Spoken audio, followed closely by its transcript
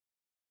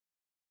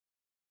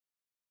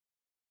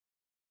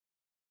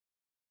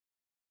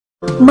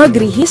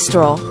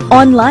Magrehistro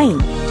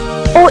online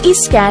o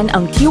iscan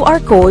ang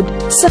QR code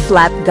sa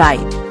flat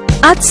guide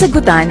at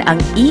sagutan ang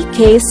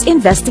e-case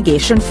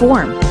investigation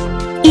form.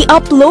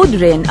 I-upload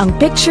rin ang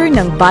picture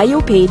ng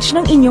bio page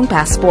ng inyong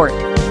passport.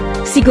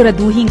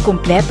 Siguraduhing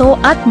kumpleto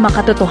at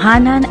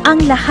makatotohanan ang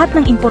lahat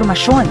ng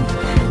impormasyon,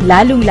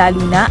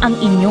 lalong-lalo na ang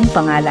inyong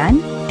pangalan,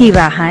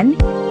 tirahan,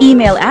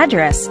 email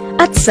address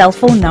at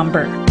cellphone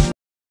number.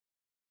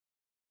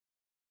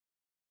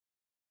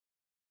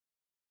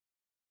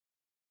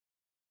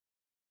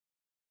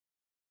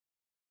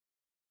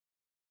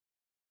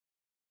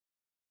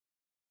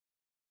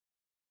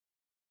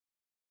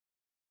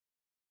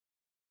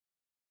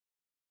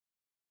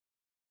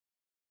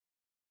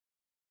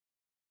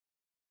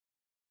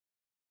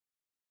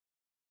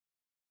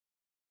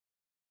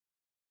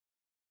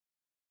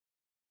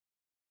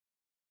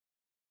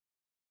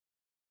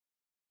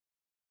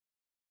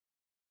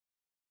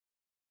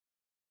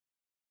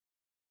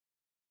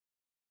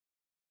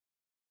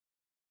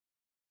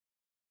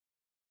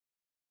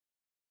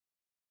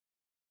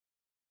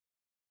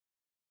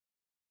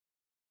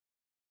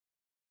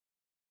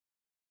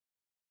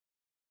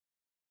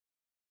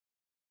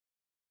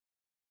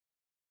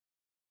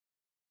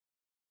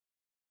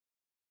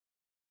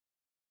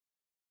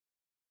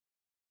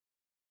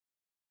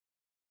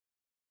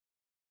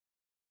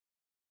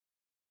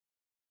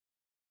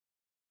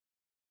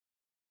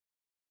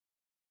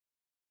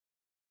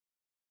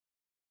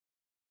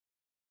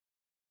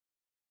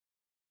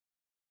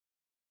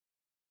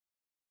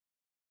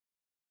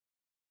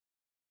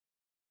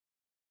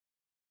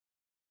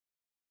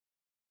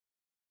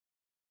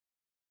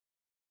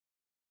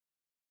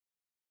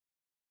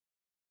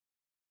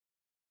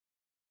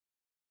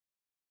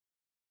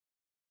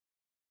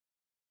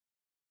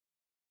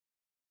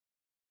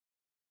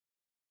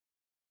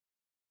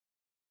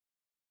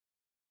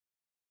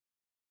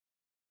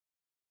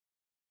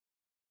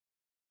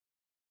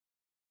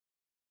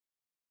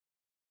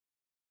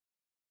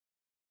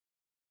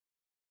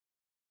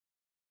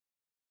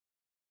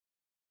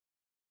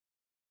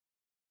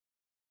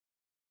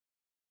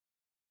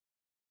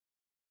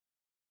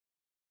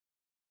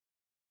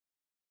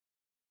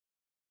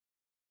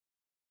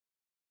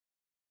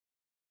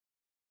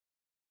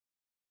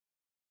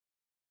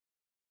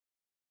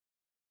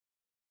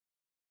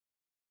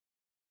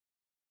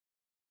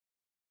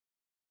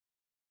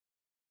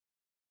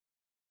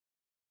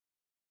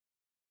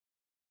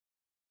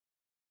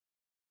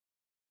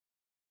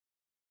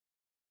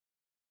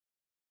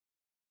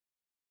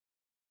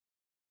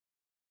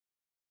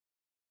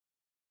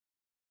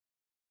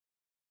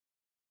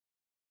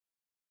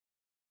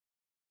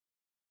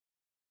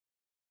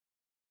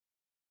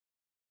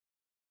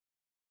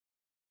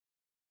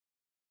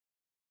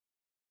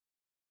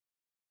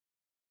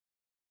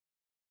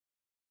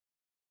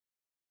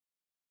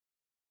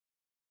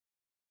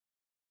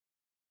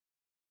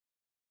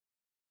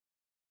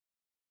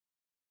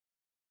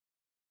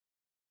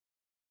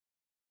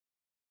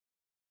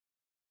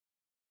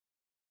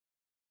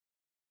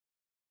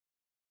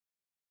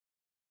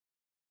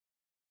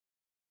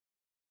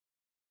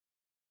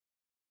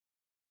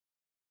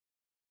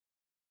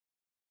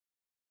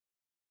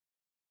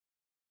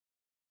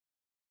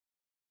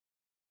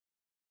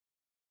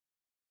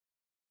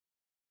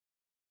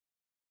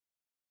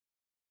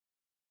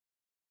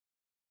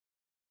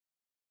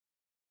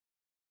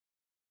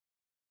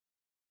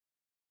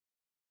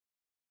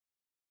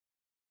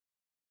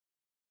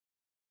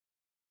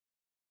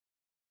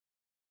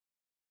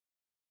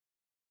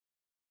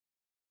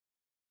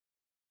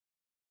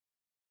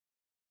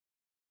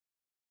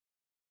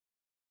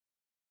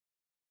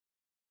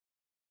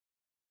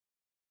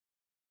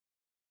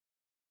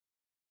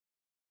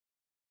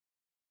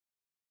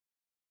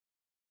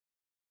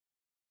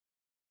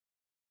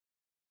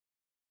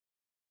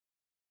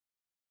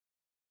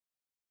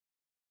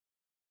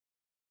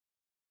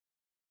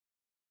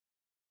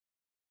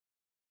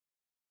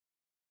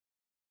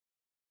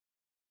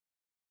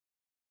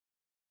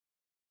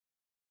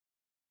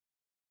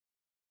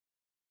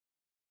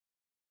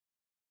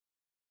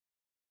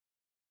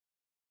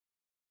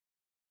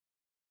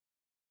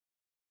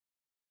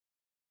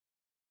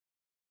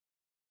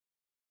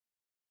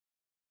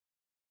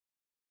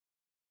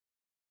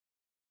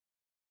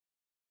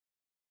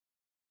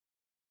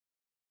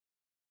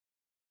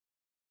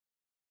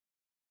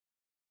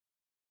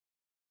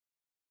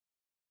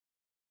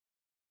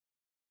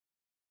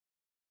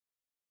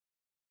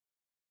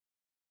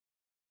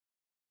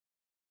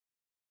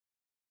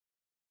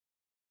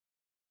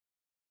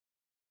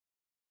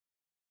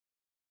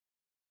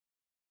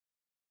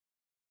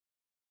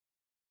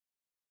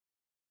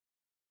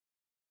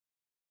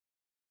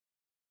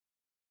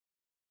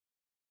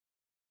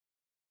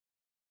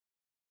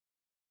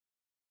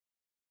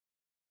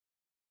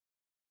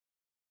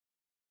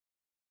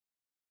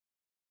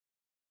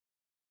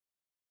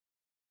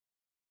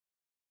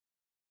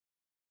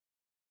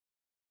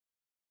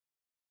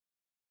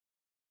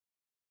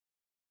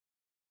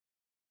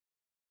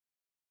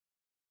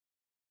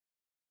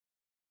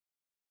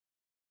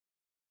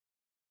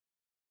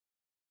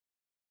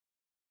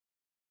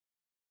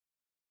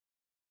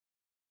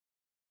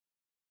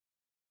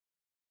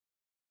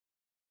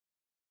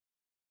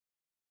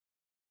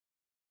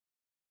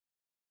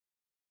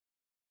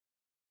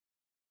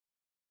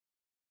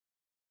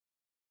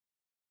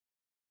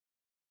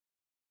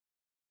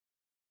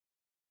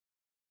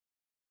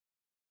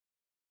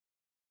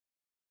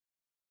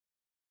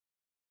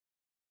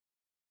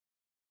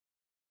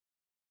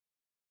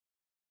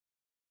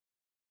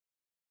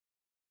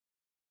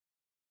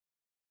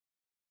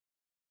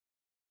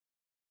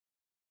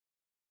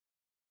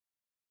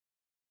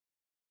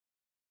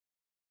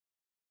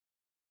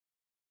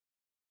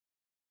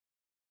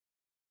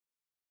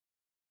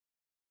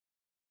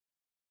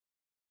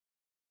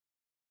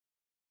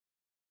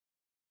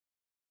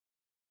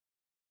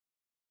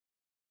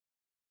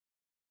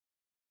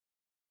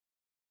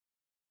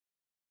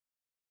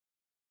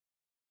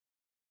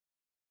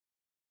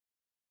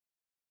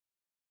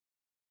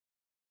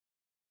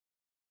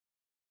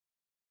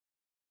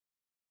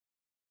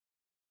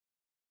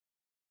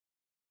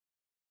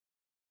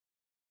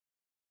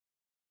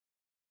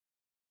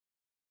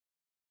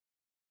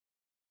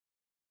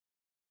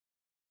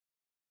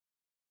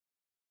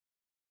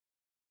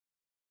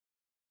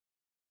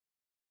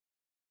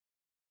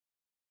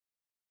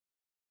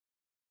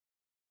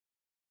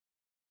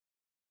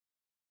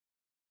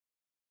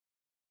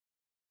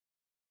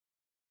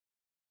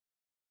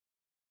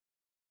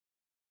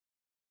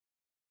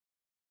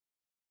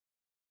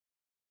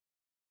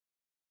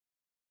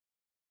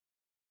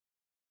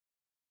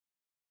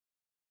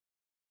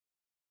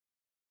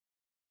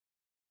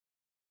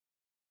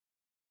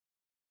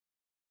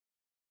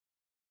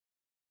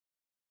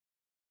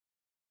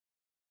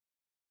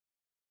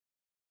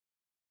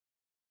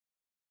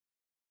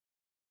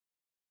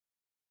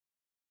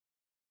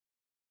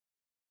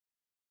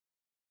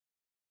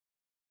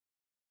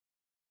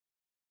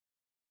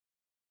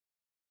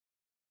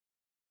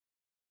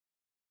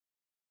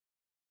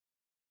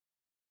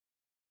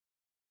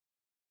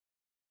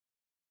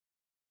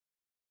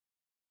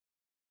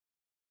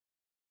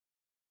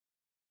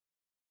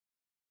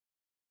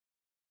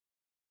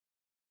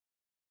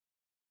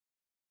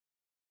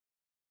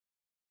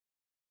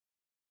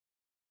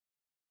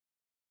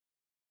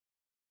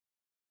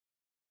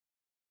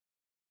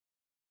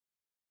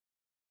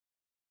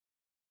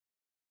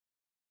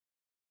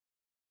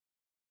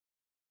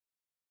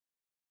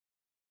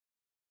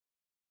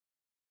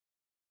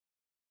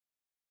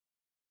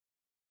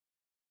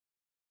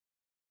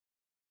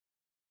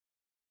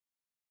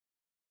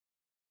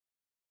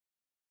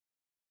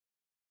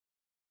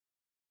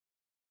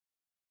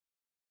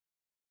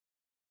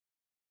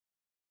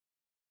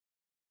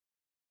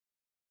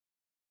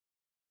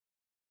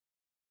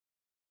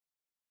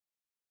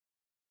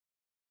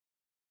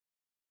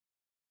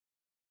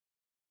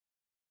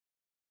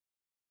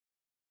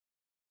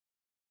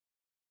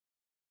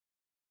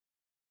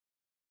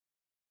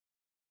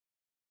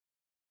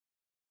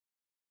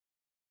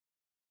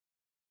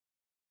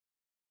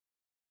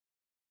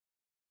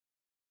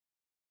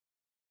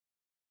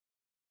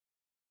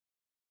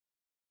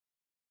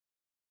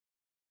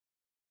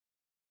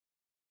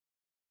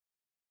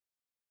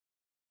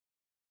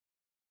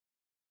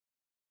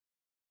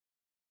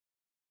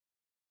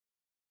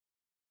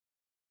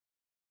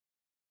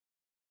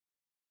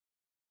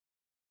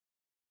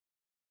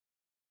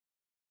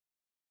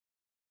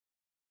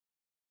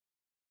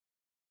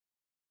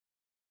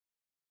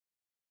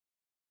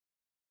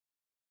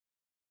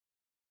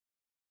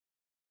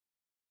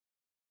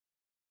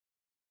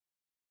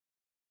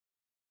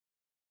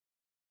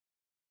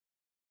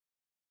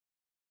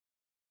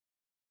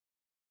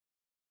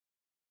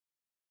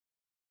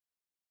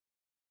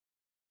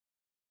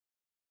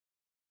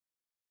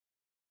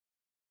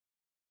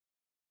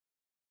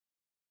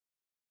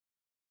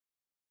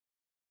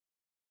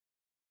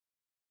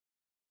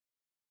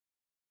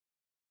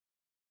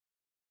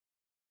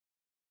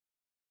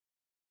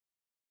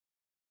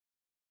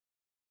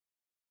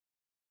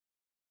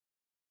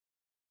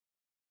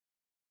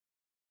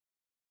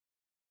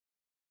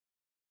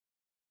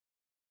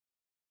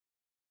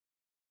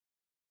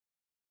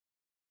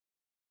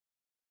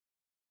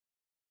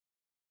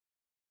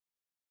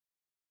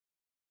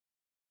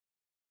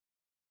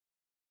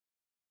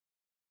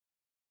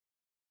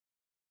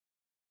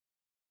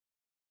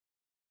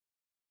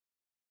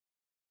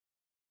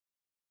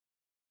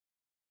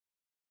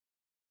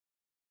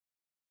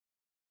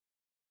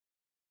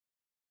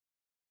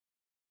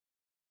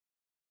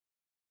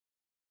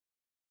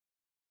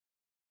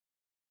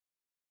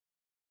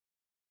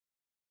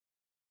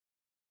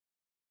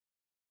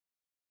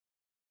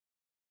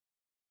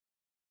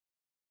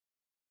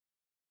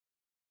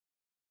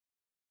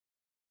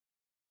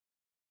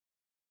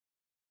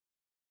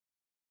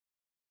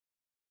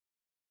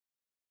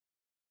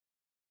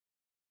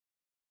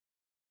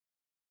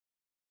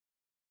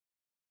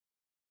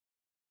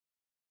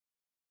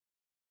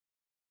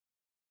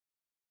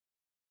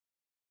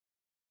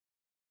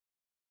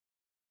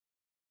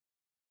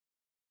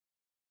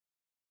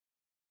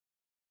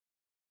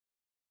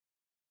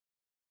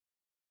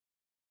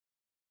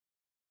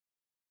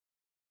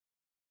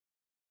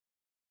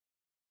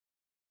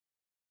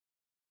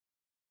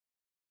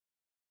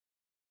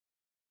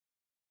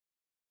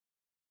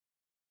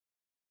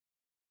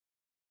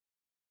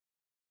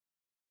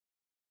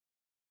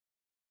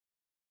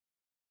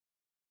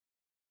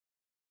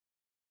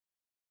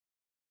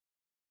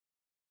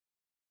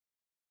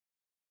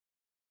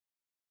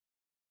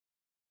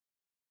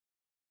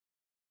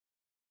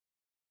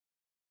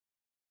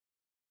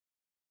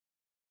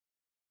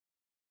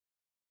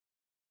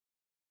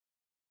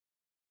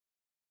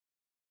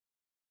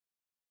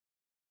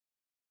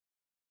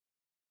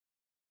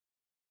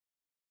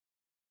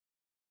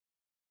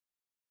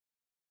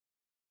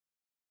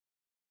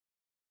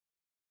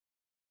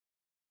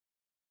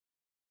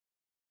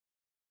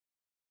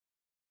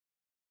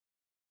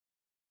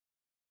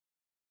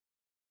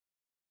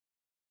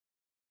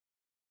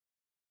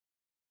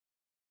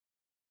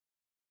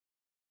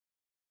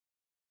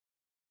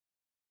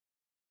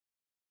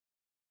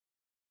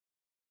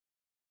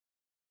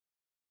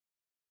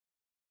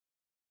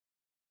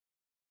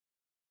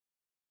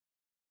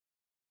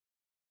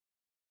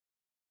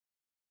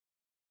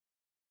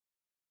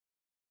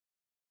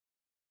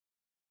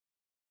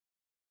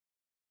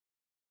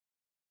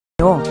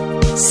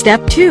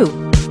 Step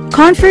 2.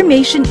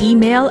 Confirmation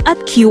email at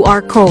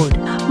QR code.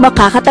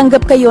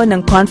 Makakatanggap kayo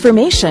ng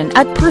confirmation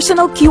at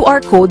personal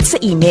QR code sa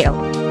email.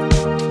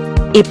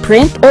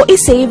 I-print o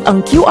i-save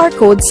ang QR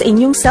code sa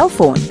inyong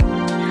cellphone.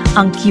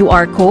 Ang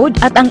QR code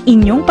at ang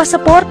inyong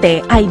pasaporte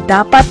ay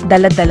dapat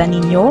dala-dala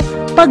ninyo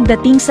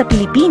pagdating sa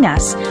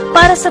Pilipinas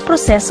para sa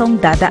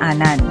prosesong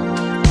dadaanan.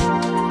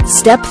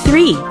 Step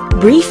 3.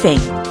 Briefing.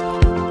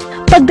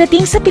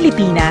 Pagdating sa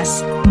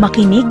Pilipinas,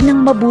 makinig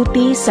ng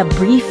mabuti sa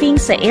briefing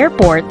sa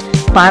airport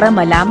para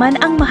malaman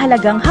ang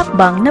mahalagang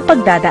hakbang na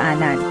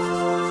pagdadaanan.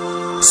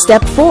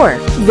 Step 4.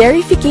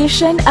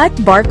 Verification at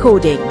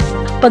barcoding.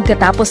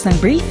 Pagkatapos ng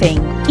briefing,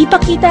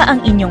 ipakita ang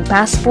inyong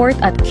passport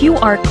at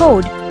QR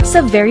code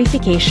sa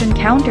verification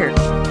counter.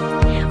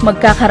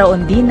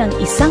 Magkakaroon din ng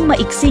isang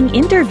maiksing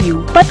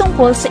interview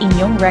patungkol sa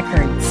inyong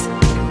records.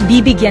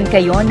 Bibigyan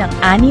kayo ng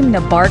 6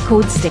 na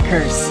barcode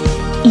stickers.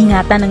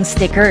 Ingatan ng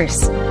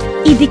stickers.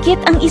 Idikit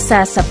ang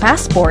isa sa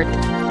passport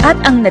at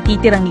ang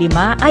natitirang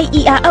 5 ay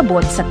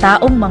iaabot sa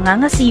taong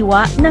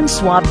mangangasiwa ng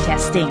swab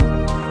testing.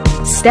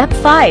 Step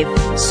 5.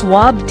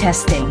 Swab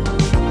testing.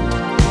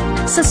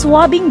 Sa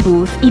swabbing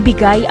booth,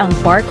 ibigay ang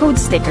barcode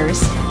stickers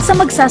sa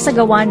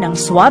magsasagawa ng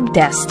swab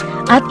test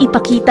at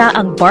ipakita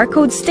ang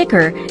barcode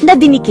sticker na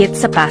dinikit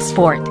sa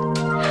passport.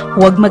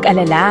 Huwag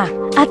mag-alala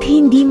at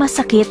hindi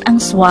masakit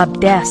ang swab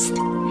test.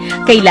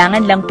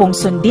 Kailangan lang pong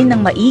sundin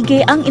ng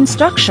maigi ang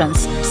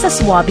instructions sa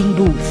swabbing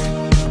booth.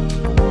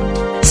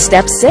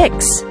 Step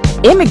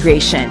 6.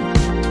 Immigration.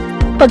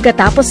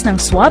 Pagkatapos ng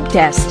swab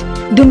test,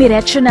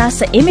 dumiretso na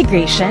sa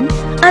immigration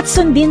at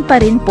sundin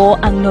pa rin po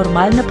ang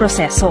normal na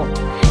proseso.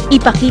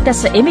 Ipakita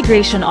sa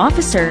immigration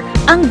officer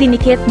ang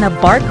dinikit na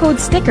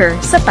barcode sticker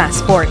sa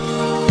passport.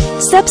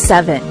 Step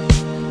 7.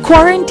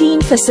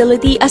 Quarantine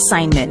Facility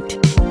Assignment.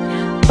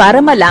 Para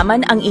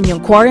malaman ang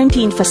inyong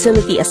quarantine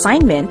facility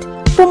assignment,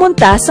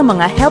 pumunta sa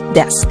mga help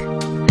desk.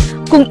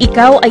 Kung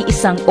ikaw ay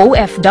isang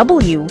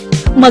OFW,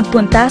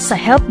 magpunta sa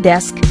help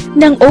desk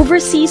ng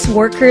Overseas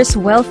Workers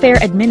Welfare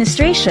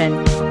Administration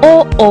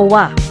o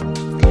OWA.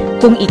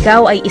 Kung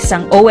ikaw ay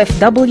isang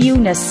OFW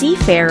na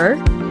seafarer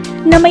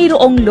na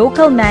mayroong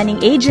Local Manning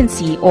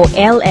Agency o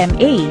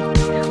LMA,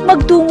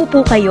 magtungo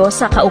po kayo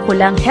sa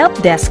kaukulang help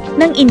desk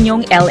ng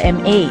inyong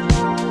LMA.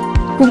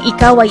 Kung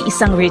ikaw ay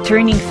isang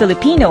returning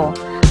Filipino,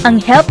 ang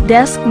help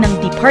desk ng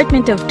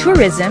Department of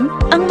Tourism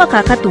ang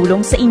makakatulong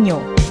sa inyo.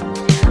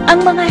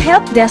 Ang mga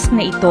help desk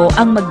na ito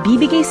ang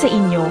magbibigay sa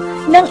inyo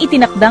ng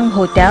itinakdang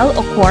hotel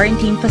o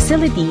quarantine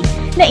facility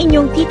na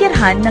inyong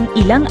titirhan ng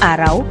ilang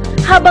araw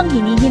habang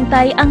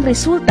hinihintay ang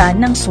resulta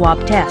ng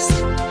swab test.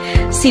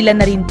 Sila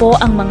na rin po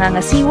ang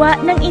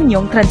mangangasiwa ng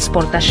inyong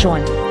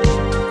transportasyon.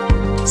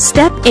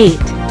 Step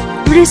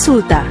 8.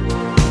 Resulta.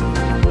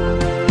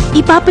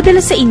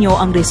 Ipapadala sa inyo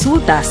ang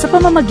resulta sa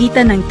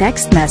pamamagitan ng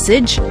text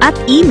message at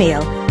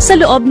email sa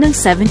loob ng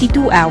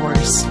 72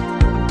 hours.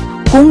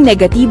 Kung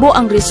negatibo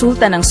ang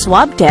resulta ng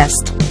swab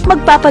test,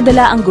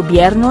 magpapadala ang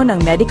gobyerno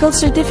ng medical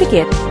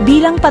certificate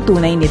bilang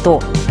patunay nito.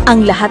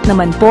 Ang lahat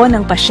naman po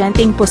ng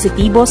pasyenteng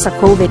positibo sa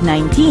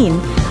COVID-19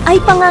 ay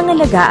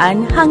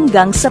pangangalagaan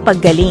hanggang sa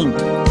paggaling.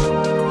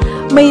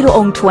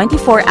 Mayroong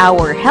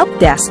 24-hour help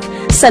desk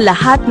sa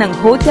lahat ng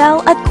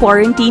hotel at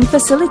quarantine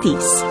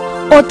facilities.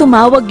 O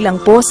tumawag lang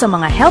po sa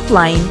mga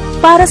helpline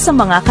para sa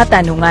mga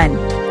katanungan.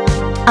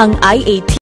 Ang IAT